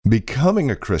Becoming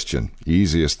a Christian,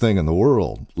 easiest thing in the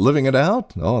world. Living it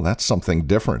out? Oh, that's something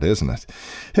different, isn't it?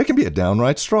 It can be a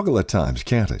downright struggle at times,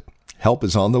 can't it? Help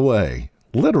is on the way.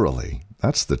 Literally.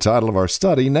 That's the title of our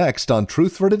study next on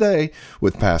Truth for Today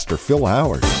with Pastor Phil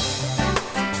Howard.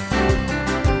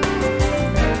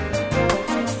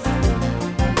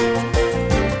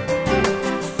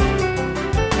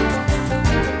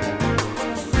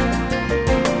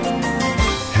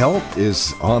 Help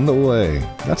is on the way.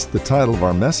 That's the title of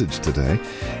our message today,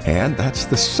 and that's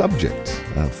the subject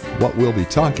of what we'll be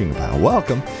talking about.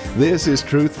 Welcome. This is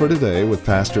Truth for Today with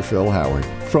Pastor Phil Howard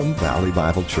from Valley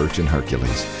Bible Church in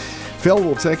Hercules. Phil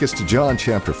will take us to John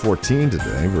chapter 14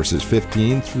 today, verses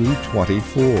 15 through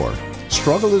 24.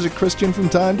 Struggle as a Christian from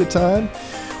time to time?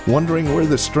 Wondering where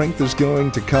the strength is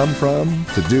going to come from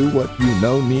to do what you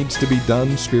know needs to be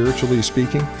done, spiritually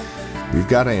speaking? We've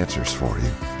got answers for you.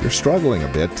 If you're struggling a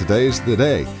bit, today's the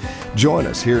day. Join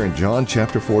us here in John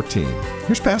chapter 14.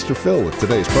 Here's Pastor Phil with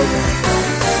today's program.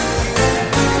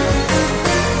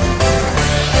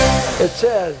 It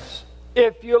says,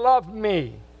 if you love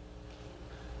me,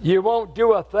 you won't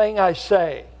do a thing I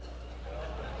say.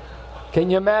 Can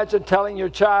you imagine telling your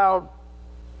child,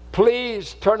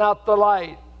 please turn out the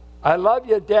light. I love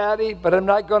you, Daddy, but I'm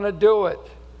not going to do it.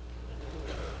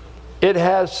 It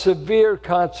has severe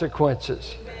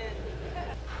consequences.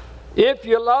 If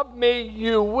you love me,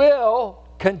 you will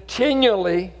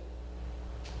continually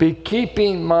be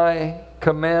keeping my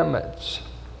commandments.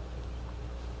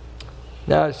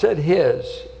 Now, I said his.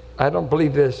 I don't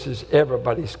believe this is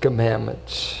everybody's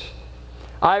commandments.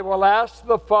 I will ask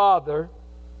the Father,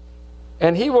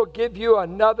 and he will give you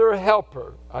another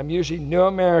helper. I'm using New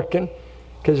American,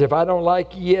 because if I don't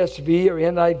like ESV or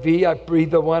NIV, I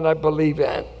read the one I believe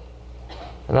in.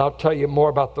 And I'll tell you more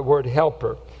about the word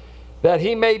helper. That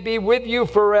he may be with you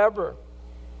forever.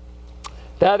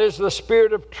 That is the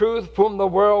Spirit of truth, whom the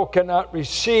world cannot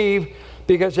receive,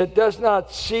 because it does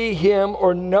not see him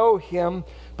or know him.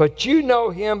 But you know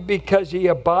him because he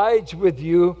abides with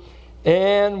you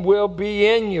and will be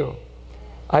in you.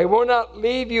 I will not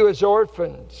leave you as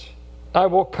orphans. I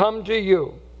will come to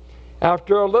you.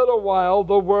 After a little while,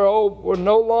 the world will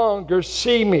no longer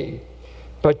see me.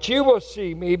 But you will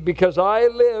see me, because I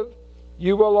live,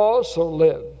 you will also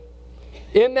live.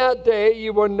 In that day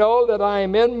you will know that I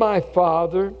am in my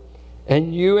Father,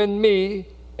 and you in me,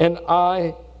 and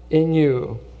I in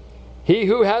you. He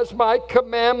who has my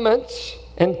commandments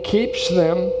and keeps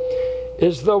them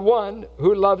is the one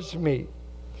who loves me.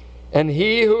 And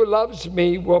he who loves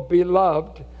me will be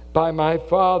loved by my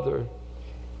Father,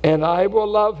 and I will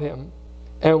love him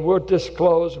and will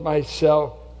disclose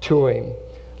myself to him.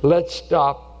 Let's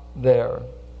stop there.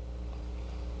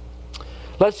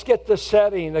 Let's get the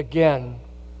setting again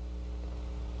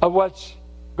of what's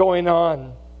going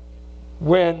on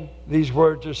when these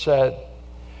words are said.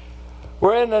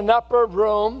 We're in an upper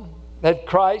room that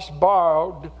Christ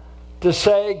borrowed to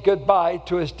say goodbye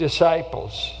to his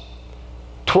disciples.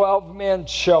 12 men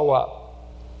show up.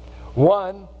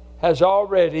 One has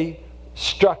already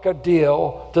struck a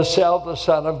deal to sell the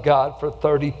Son of God for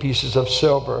 30 pieces of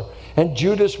silver. And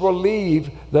Judas will leave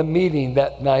the meeting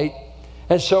that night.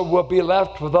 And so we'll be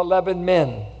left with 11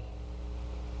 men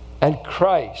and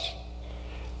Christ.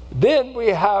 Then we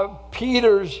have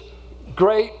Peter's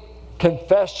great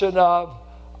confession of,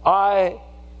 I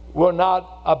will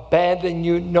not abandon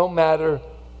you no matter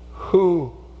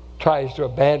who tries to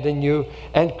abandon you.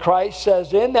 And Christ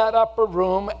says in that upper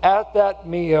room at that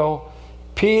meal,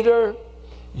 Peter,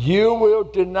 you will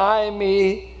deny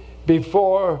me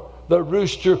before the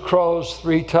rooster crows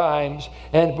 3 times,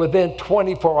 and within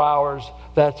 24 hours,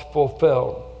 that's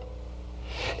fulfilled.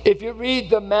 If you read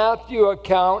the Matthew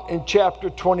account in chapter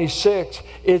 26,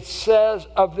 it says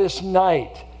of this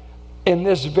night, in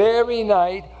this very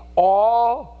night,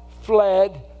 all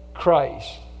fled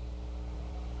Christ.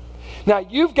 Now,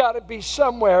 you've got to be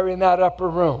somewhere in that upper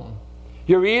room.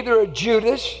 You're either a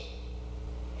Judas,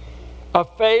 a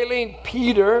failing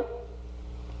Peter,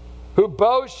 who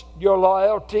boasts your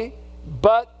loyalty,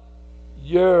 but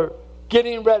you're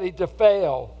getting ready to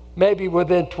fail, maybe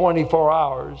within 24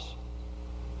 hours.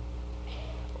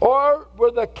 Or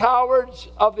we're the cowards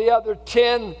of the other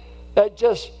 10 that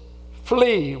just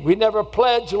flee. We never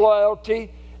pledge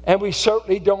loyalty, and we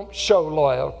certainly don't show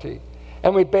loyalty,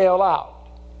 and we bail out.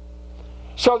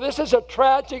 So this is a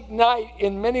tragic night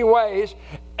in many ways,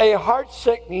 a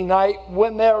heart-sickening night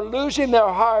when they're losing their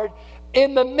heart.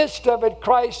 In the midst of it,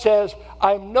 Christ says,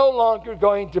 I'm no longer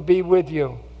going to be with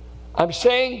you. I'm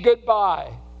saying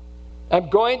goodbye. I'm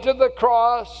going to the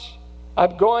cross.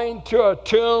 I'm going to a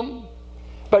tomb.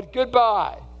 But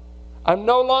goodbye. I'm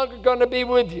no longer going to be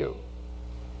with you.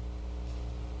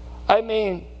 I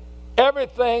mean,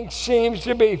 everything seems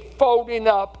to be folding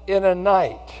up in a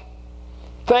night.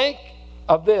 Think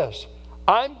of this.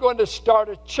 I'm going to start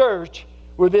a church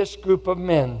with this group of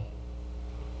men.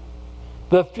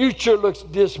 The future looks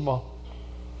dismal.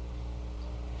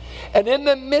 And in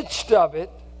the midst of it,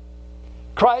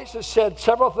 Christ has said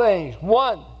several things.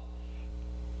 One,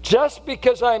 just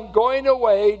because I'm going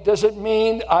away doesn't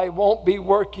mean I won't be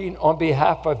working on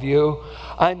behalf of you.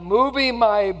 I'm moving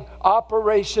my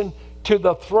operation to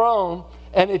the throne,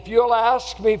 and if you'll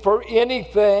ask me for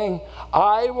anything,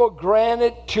 I will grant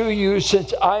it to you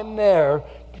since I'm there.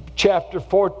 Chapter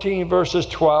 14, verses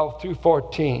 12 through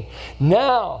 14.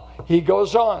 Now, he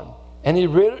goes on, and he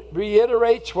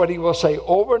reiterates what he will say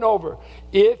over and over.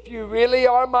 If you really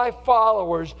are my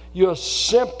followers, you'll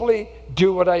simply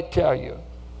do what I tell you.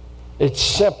 It's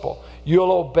simple.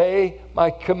 You'll obey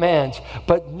my commands.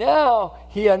 But now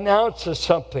he announces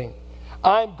something.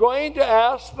 I'm going to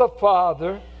ask the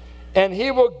Father, and he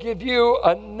will give you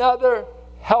another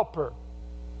helper,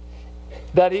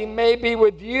 that he may be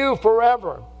with you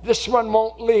forever. This one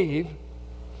won't leave.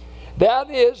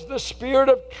 That is the Spirit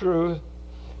of truth,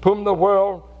 whom the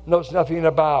world knows nothing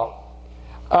about.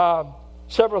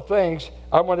 Several things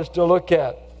I want us to look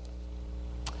at.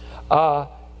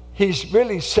 He's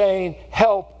really saying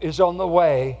help is on the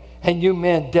way, and you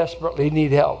men desperately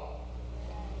need help.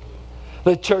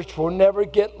 The church will never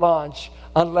get launched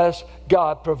unless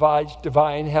God provides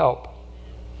divine help.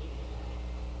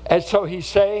 And so he's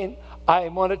saying, I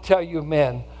want to tell you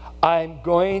men, I'm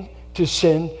going to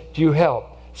send you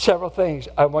help. Several things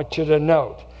I want you to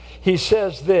note. He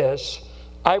says this,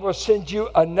 I will send you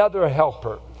another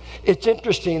helper. It's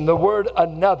interesting, the word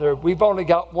another, we've only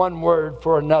got one word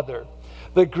for another.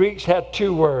 The Greeks had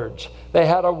two words. They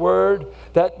had a word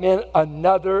that meant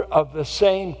another of the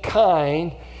same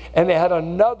kind, and they had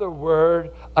another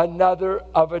word, another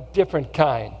of a different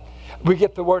kind. We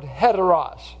get the word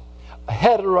heteros,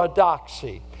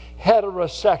 heterodoxy,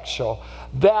 heterosexual,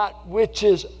 that which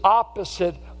is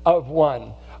opposite of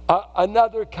one,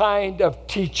 another kind of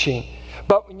teaching.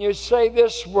 But when you say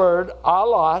this word,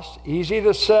 allos, easy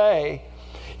to say,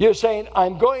 you're saying,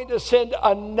 I'm going to send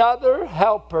another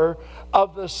helper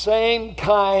of the same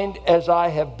kind as I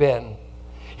have been.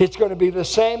 It's going to be the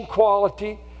same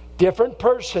quality, different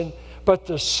person, but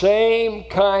the same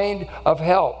kind of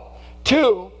help.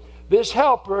 Two, this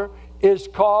helper is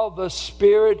called the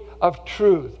Spirit of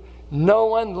truth. No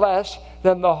one less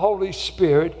than the Holy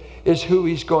Spirit is who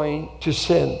he's going to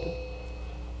send.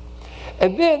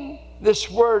 And then this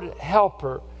word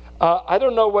helper, I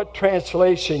don't know what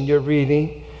translation you're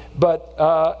reading, but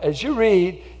as you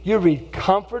read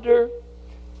comforter,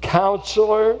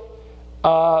 counselor.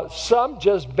 Some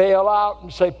just bail out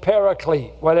and say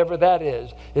paraclete, whatever that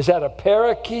is. Is that a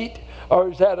parakeet or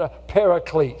is that a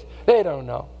paraclete? They don't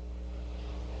know.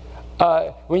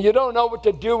 When you don't know what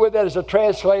to do with it as a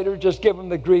translator, just give them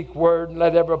the Greek word and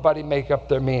let everybody make up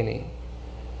their meaning.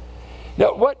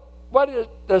 Now,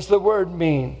 does the word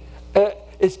mean?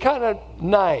 It's kind of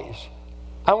nice.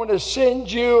 I want to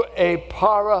send you a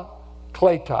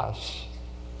parakletos.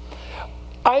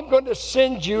 I'm going to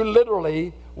send you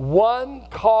literally one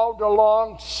called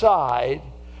alongside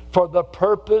for the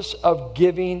purpose of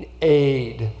giving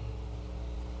aid.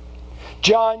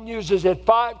 John uses it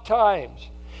 5 times.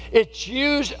 It's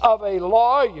used of a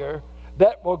lawyer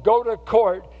that will go to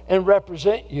court and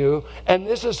represent you. And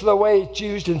this is the way it's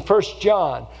used in 1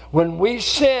 John. When we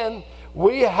sin,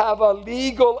 we have a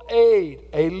legal aid,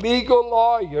 a legal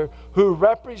lawyer who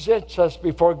represents us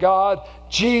before God,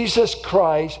 Jesus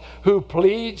Christ, who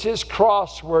pleads his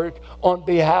cross work on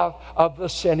behalf of the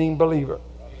sinning believer.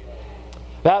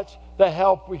 That's the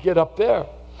help we get up there.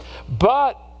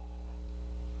 But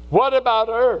what about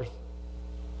earth?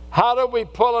 How do we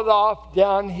pull it off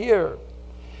down here?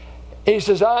 He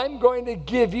says, I'm going to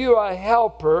give you a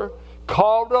helper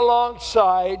called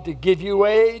alongside to give you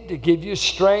aid, to give you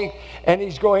strength, and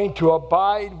he's going to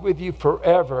abide with you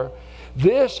forever.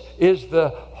 This is the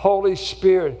Holy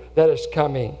Spirit that is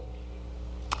coming.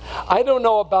 I don't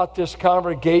know about this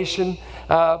congregation,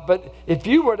 but if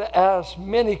you were to ask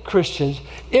many Christians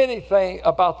anything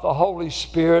about the Holy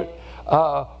Spirit,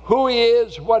 who he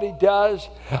is, what he does,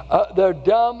 they're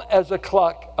dumb as a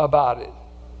cluck about it.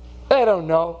 They don't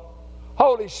know.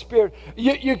 Holy Spirit,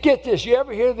 you get this. You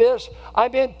ever hear this?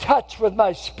 I'm in touch with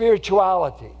my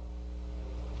spirituality.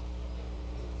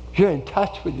 You're in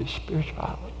touch with your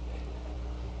spirituality.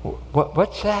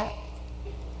 What's that?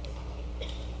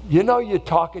 You know you're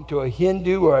talking to a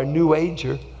Hindu or a New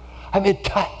Ager. I'm in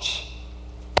touch.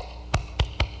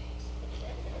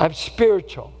 I'm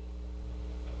spiritual.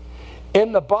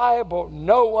 In the Bible,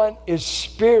 no one is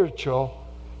spiritual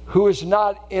who is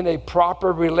not in a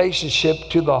proper relationship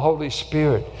to the Holy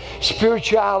Spirit.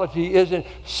 Spirituality isn't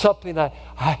something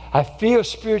I feel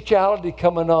spirituality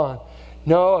coming on.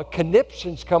 No, a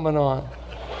conniption's coming on.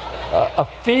 A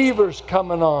fever's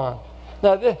coming on.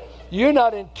 Now, you're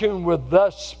not in tune with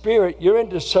the Spirit. You're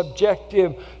into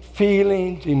subjective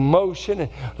feelings, emotion, and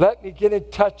let me get in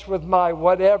touch with my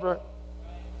whatever.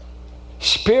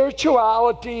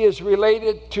 Spirituality is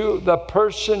related to the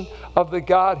person of the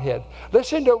Godhead.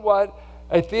 Listen to what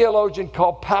a theologian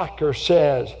called Packer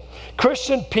says.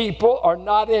 Christian people are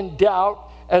not in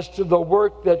doubt as to the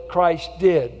work that Christ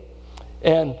did.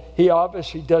 And he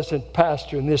obviously doesn't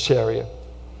pastor in this area.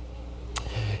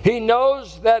 He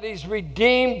knows that he's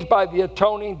redeemed by the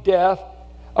atoning death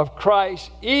of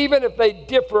Christ, even if they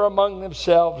differ among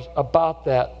themselves about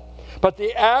that. But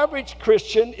the average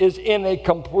Christian is in a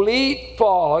complete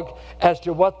fog as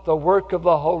to what the work of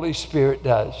the Holy Spirit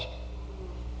does.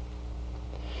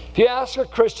 If you ask a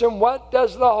Christian, what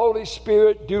does the Holy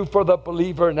Spirit do for the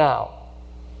believer now?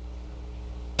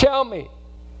 Tell me.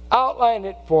 Outline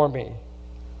it for me.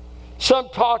 Some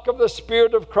talk of the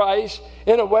Spirit of Christ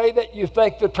in a way that you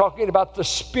think they're talking about the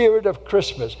Spirit of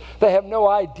Christmas. They have no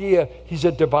idea he's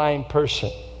a divine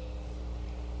person.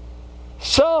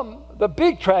 The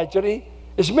big tragedy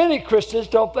is many Christians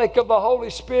don't think of the Holy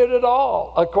Spirit at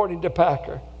all, according to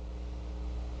Packer.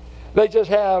 They just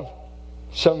have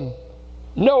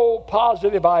no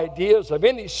positive ideas of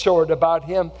any sort about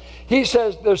him. He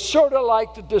says they're sort of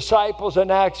like the disciples in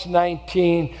Acts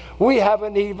 19. We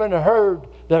haven't even heard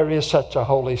there is such a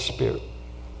Holy Spirit.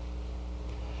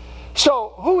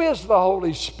 So, who is the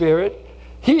Holy Spirit?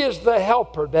 He is the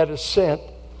helper that is sent.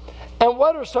 And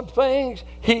what are some things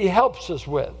he helps us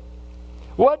with?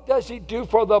 What does he do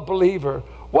for the believer?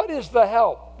 What is the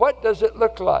help? What does it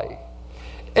look like?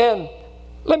 And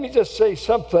let me just say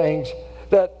some things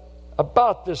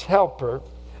about this helper.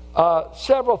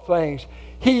 Several things.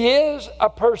 He is a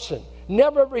person.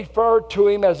 Never refer to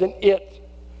him as an it.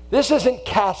 This isn't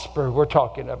Casper we're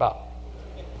talking about.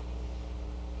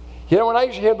 You know, when I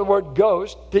used to hear the word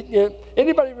ghost,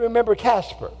 anybody remember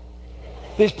Casper?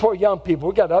 These poor young people,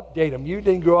 we got to update them. You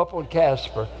didn't grow up on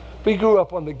Casper. We grew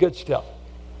up on the good stuff.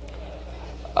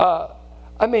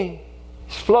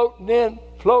 Floating in,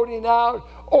 floating out,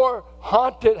 or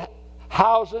haunted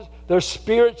houses. There's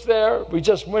spirits there. We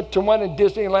just went to one in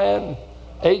Disneyland.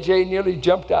 AJ nearly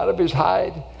jumped out of his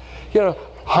hide.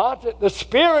 Haunted. The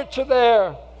spirits are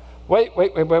there. Wait.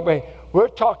 We're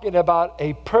talking about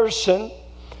a person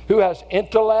who has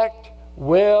intellect,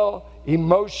 will,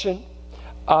 emotion.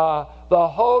 The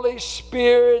Holy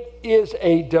Spirit is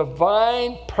a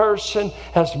divine person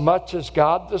as much as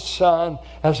God the Son,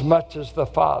 as much as the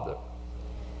Father.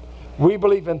 We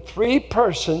believe in three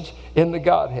persons in the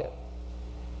Godhead.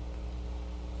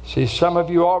 See, some of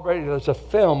you already, there's a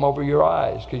film over your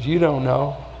eyes because you don't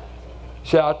know.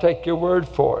 See, I'll take your word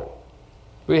for it.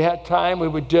 If we had time, we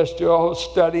would just do a whole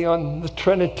study on the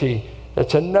Trinity.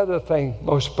 That's another thing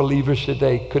most believers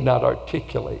today could not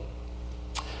articulate.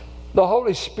 The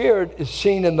Holy Spirit is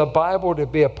seen in the Bible to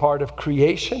be a part of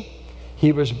creation.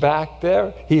 He was back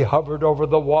there. He hovered over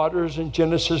the waters in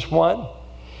Genesis 1.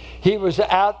 He was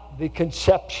at the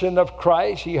conception of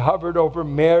Christ. He hovered over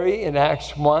Mary in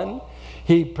Acts 1.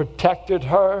 He protected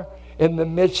her in the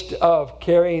midst of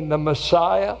carrying the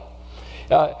Messiah.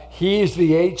 He's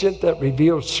the agent that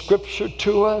reveals Scripture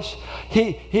to us.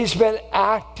 He's been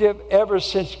active ever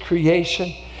since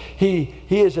creation. He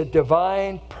is a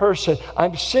divine person.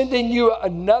 I'm sending you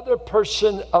another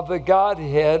person of the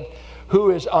Godhead who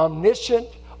is omniscient,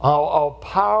 all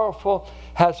powerful,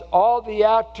 has all the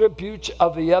attributes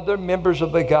of the other members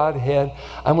of the Godhead.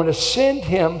 I'm going to send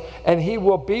him, and he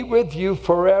will be with you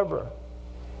forever.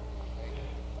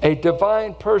 A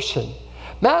divine person.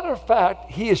 Matter of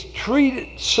fact, he is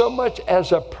treated so much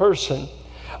as a person.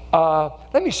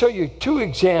 Let me show you two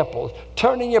examples.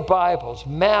 Turn in your Bibles,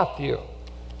 Matthew,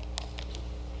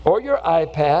 or your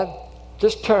iPad.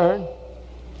 Just turn.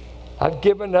 I've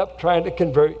given up trying to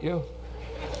convert you.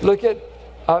 Look at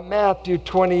Matthew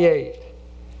 28.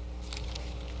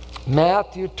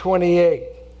 Matthew 28.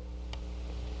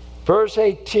 Verse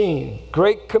 18.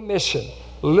 Great Commission.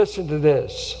 Listen to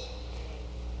this.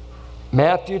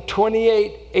 Matthew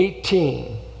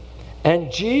 28:18.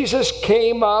 And Jesus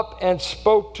came up and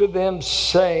spoke to them,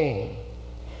 saying,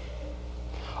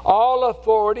 all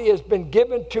authority has been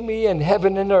given to me in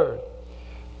heaven and earth.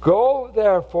 Go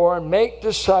therefore and make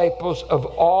disciples of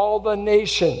all the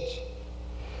nations,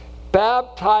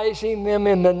 baptizing them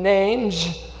in the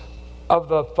names of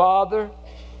the Father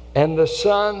and the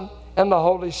Son and the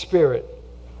Holy Spirit.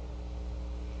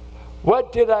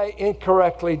 What did I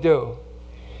incorrectly do?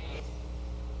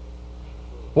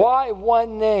 Why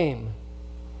one name?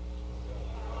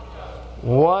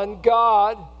 One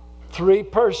God, three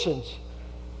persons.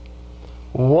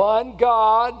 One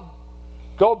God.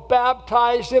 Go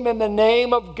baptize them in the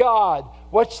name of God.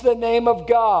 What's the name of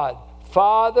God?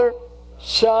 Father,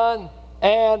 Son,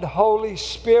 and Holy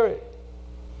Spirit.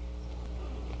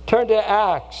 Turn to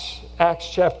Acts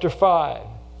chapter 5.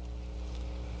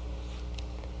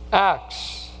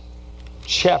 Acts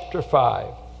chapter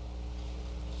 5.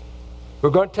 We're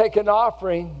going to take an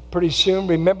offering pretty soon.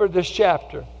 Remember this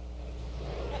chapter,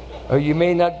 or you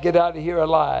may not get out of here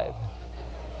alive.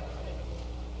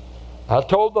 I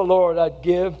told the Lord I'd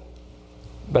give,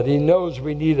 but He knows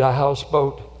we need a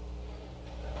houseboat.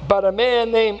 But a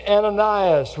man named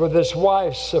Ananias with his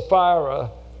wife Sapphira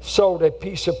sold a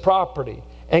piece of property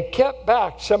and kept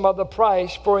back some of the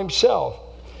price for himself.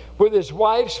 With his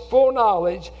wife's full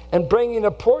knowledge and bringing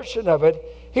a portion of it,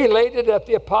 he laid it at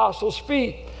the apostles'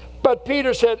 feet. But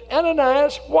Peter said,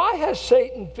 Ananias, why has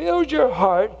Satan filled your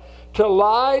heart to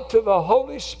lie to the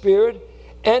Holy Spirit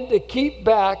and to keep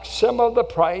back some of the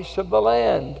price of the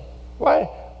land?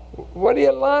 What are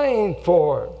you lying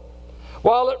for?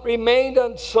 While it remained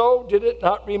unsold, did it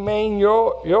not remain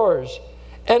yours?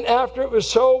 And after it was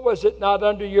sold, was it not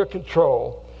under your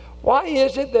control? Why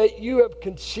is it that you have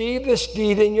conceived this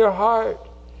deed in your heart?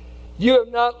 You have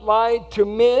not lied to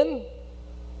men,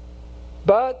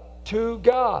 but to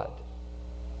God.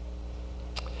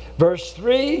 Verse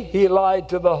 3, he lied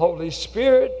to the Holy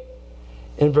Spirit.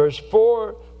 In verse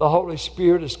 4, the Holy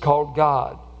Spirit is called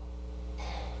God.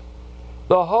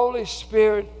 The Holy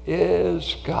Spirit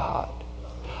is God.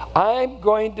 I'm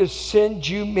going to send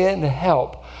you men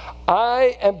help.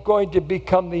 I am going to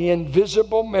become the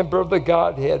invisible member of the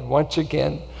Godhead once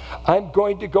again. I'm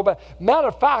going to go back. Matter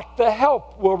of fact, the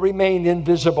help will remain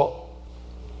invisible.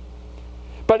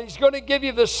 But He's going to give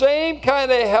you the same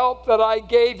kind of help that I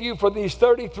gave you for these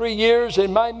 33 years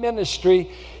in my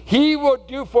ministry. He will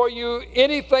do for you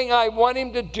anything I want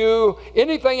Him to do,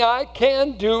 anything I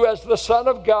can do as the Son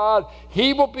of God,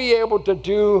 He will be able to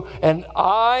do. And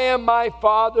I and my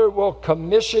Father will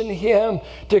commission Him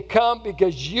to come,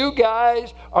 because you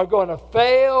guys are going to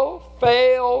fail,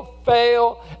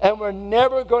 and we're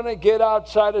never going to get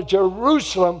outside of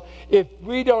Jerusalem if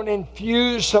we don't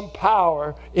infuse some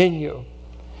power in you.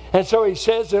 And so He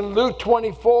says in Luke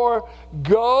 24,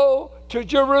 go to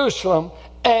Jerusalem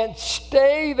and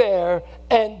stay there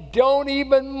and don't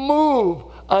even move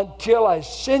until I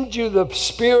send you the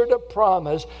Spirit of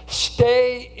promise.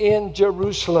 Stay in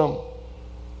Jerusalem.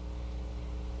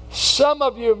 Some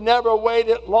of you have never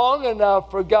waited long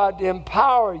enough for God to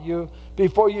empower you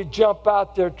before you jump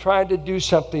out there trying to do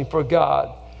something for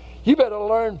God. You better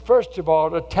learn, first of all,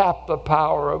 to tap the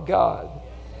power of God.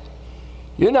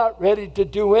 You're not ready to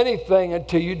do anything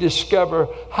until you discover,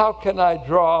 how can I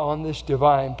draw on this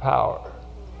divine power?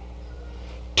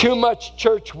 Too much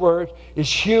church work is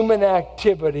human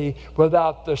activity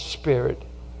without the Spirit.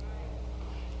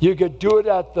 You could do it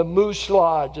at the Moose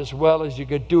Lodge as well as you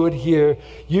could do it here.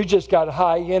 You just got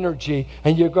high energy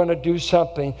and you're going to do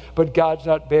something, but God's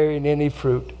not bearing any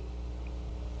fruit.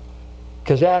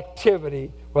 Because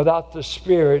activity without the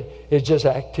Spirit is just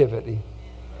activity.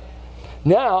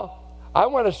 Now, I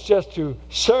want us just to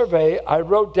survey. I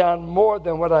wrote down more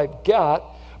than what I've got,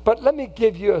 but let me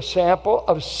give you a sample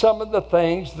of some of the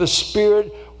things the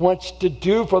Spirit wants to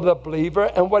do for the believer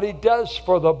and what He does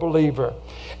for the believer.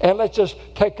 And let's just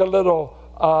take a little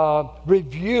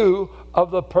review of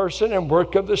the person and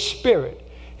work of the Spirit.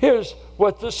 Here's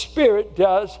what the Spirit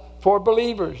does for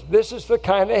believers. This is the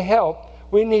kind of help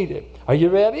we needed. Are you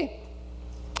ready?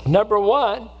 Number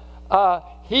one,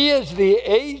 He is the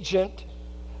agent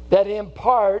that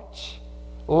imparts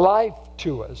life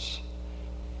to us.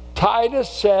 Titus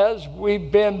says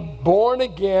we've been born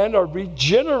again or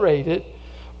regenerated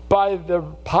by the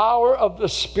power of the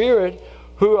Spirit,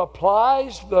 who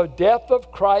applies the death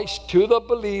of Christ to the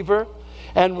believer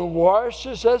and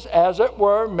washes us, as it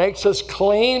were, makes us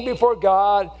clean before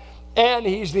God. And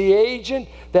He's the agent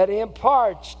that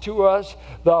imparts to us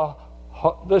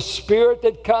the Spirit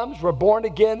that comes. We're born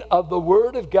again of the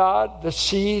Word of God, the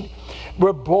seed.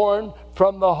 We're born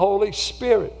from the Holy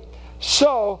Spirit.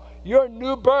 So, your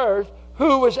new birth,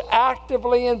 who was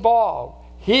actively involved?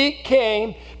 He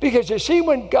came because, you see,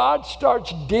 when God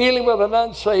starts dealing with an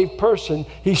unsaved person,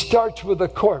 He starts with a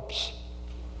corpse.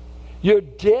 You're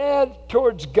dead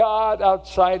towards God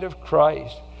outside of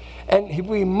Christ. And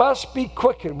we must be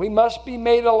quickened. We must be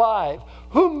made alive.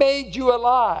 Who made you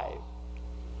alive?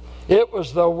 It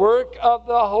was the work of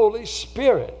the Holy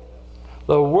Spirit.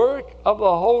 The work of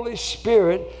the Holy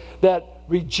Spirit that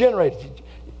regenerated.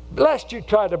 Lest you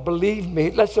try to believe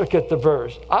me, let's look at the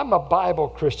verse. I'm a Bible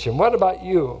Christian. What about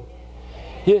you?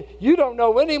 You don't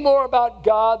know any more about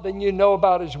God than you know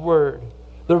about His Word.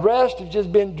 The rest have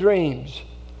just been dreams.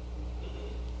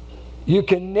 You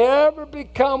can never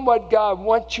become what God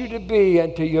wants you to be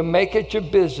until you make it your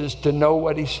business to know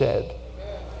what He said.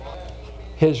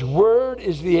 His Word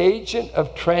is the agent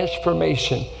of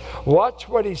transformation. Watch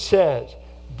what He says.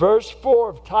 Verse 4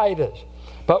 of Titus.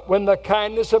 But when the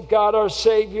kindness of God our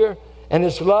Savior and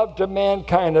His love to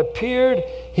mankind appeared,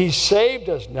 He saved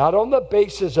us, not on the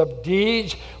basis of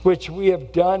deeds which we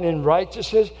have done in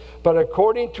righteousness, but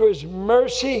according to His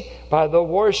mercy by the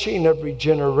washing of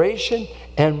regeneration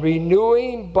and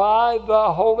renewing by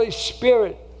the Holy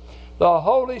Spirit. The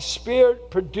Holy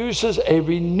Spirit produces a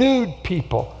renewed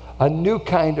people, a new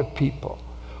kind of people.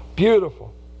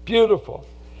 Beautiful, beautiful.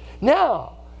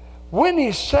 Now, when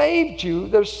He saved you,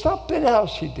 there's something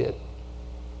else He did.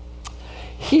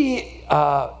 He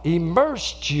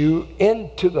immersed you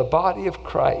into the body of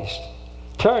Christ.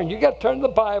 You got to turn the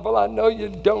Bible. I know you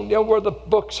don't know where the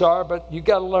books are, but you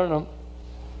got to learn them.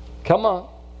 Come on.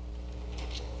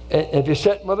 And if you're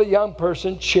sitting with a young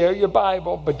person, share your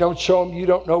Bible, but don't show them you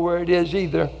don't know where it is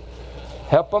either.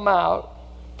 Help them out.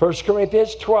 1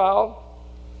 Corinthians 12,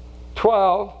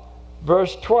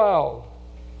 verse 12.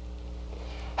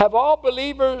 Have all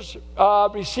believers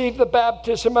received the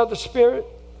baptism of the Spirit?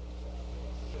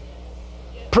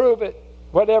 Prove it,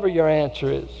 whatever your answer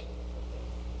is.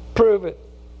 Prove it.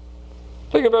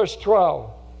 Look at verse 12.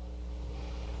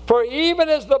 For even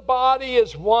as the body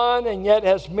is one and yet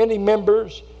has many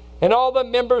members, and all the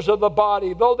members of the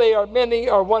body, though they are many,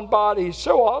 are one body,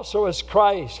 so also is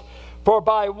Christ. For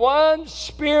by one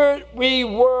Spirit we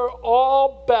were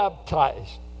all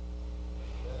baptized.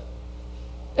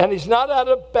 And He's not out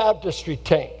of baptistry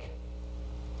tank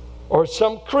or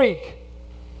some creek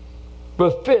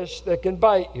with fish that can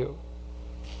bite you.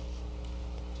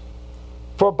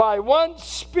 For by one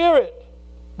Spirit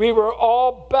we were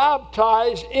all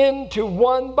baptized into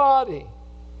one body,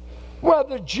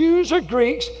 whether Jews or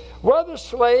Greeks, whether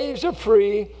slaves or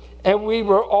free, and we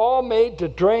were all made to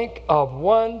drink of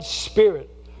one Spirit.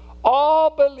 All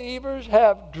believers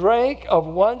have drank of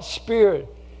one Spirit.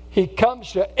 He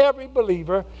comes to every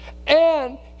believer.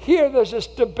 And here there's this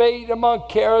debate among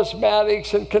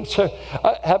charismatics and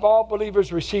have all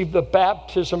believers received the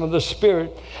baptism of the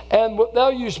Spirit? And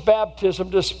they'll use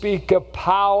baptism to speak of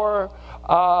power,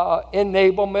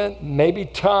 enablement, maybe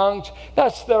tongues.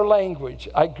 That's their language.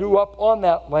 I grew up on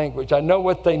that language. I know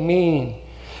what they mean.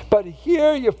 But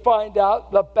here you find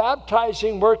out the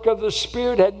baptizing work of the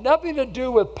Spirit had nothing to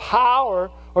do with power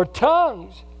or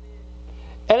tongues.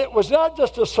 And it was not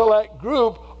just a select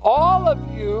group. All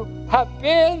of you have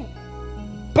been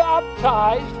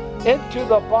baptized into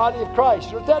the body of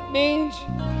Christ. You know what that means?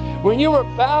 When you were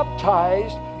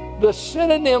baptized, the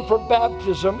synonym for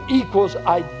baptism equals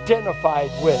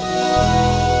identified with.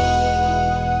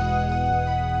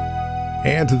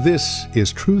 And this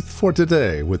is Truth for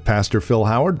Today with Pastor Phil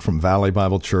Howard from Valley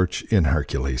Bible Church in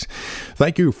Hercules.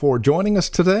 Thank you for joining us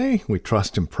today. We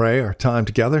trust and pray our time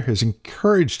together has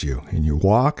encouraged you in your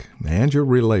walk and your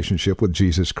relationship with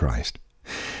Jesus Christ.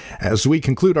 As we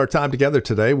conclude our time together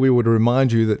today, we would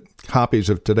remind you that copies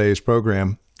of today's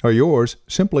program are yours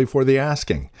simply for the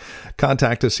asking.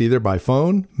 Contact us either by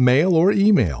phone, mail, or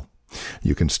email.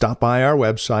 You can stop by our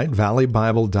website,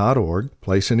 valleybible.org,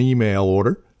 place an email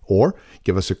order, or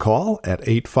give us a call at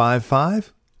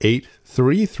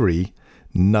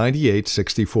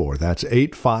 855-833-9864. That's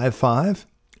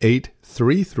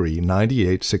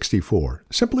 855-833-9864.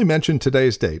 Simply mention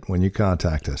today's date when you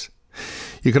contact us.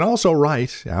 You can also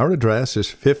write. Our address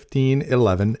is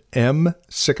 1511 M.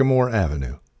 Sycamore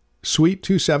Avenue, Suite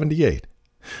 278.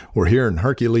 We're here in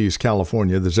Hercules,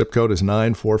 California. The zip code is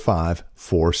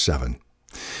 94547.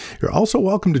 You're also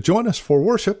welcome to join us for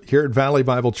worship here at Valley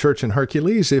Bible Church in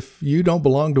Hercules. If you don't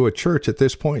belong to a church at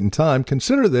this point in time,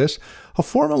 consider this a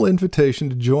formal invitation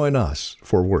to join us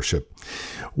for worship.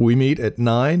 We meet at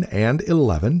 9 and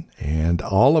 11, and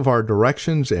all of our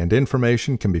directions and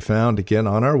information can be found again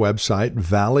on our website,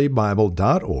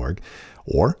 valleybible.org,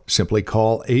 or simply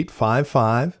call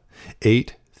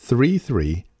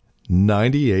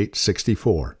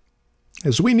 855-833-9864.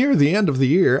 As we near the end of the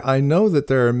year, I know that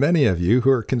there are many of you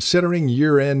who are considering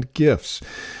year-end gifts.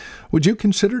 Would you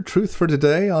consider Truth for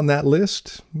Today on that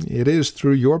list? It is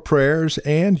through your prayers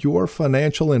and your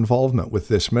financial involvement with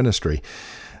this ministry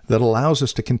that allows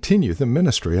us to continue the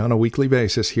ministry on a weekly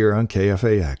basis here on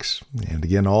KFAX. And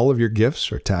again, all of your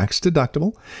gifts are tax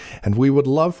deductible, and we would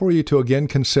love for you to again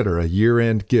consider a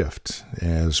year-end gift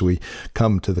as we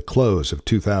come to the close of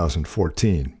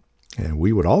 2014. And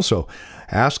we would also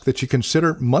ask that you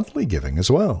consider monthly giving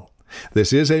as well.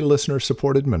 This is a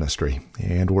listener-supported ministry,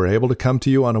 and we're able to come to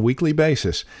you on a weekly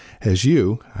basis as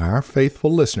you, our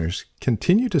faithful listeners,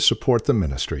 continue to support the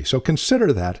ministry. So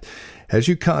consider that as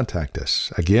you contact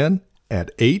us, again,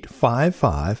 at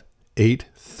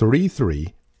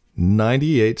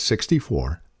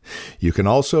 855-833-9864. You can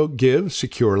also give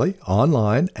securely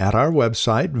online at our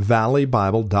website,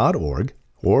 valleybible.org,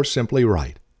 or simply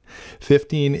write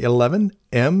 1511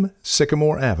 M.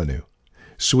 Sycamore Avenue,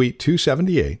 Suite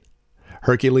 278,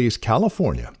 Hercules,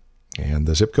 California, and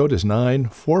the zip code is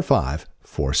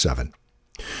 94547.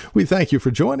 We thank you for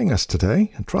joining us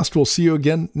today, and trust we'll see you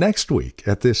again next week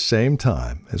at this same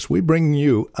time as we bring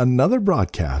you another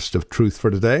broadcast of Truth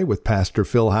for Today with Pastor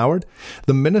Phil Howard,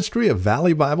 the ministry of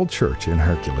Valley Bible Church in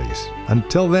Hercules.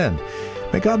 Until then,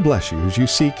 may God bless you as you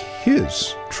seek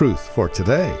His truth for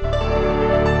today.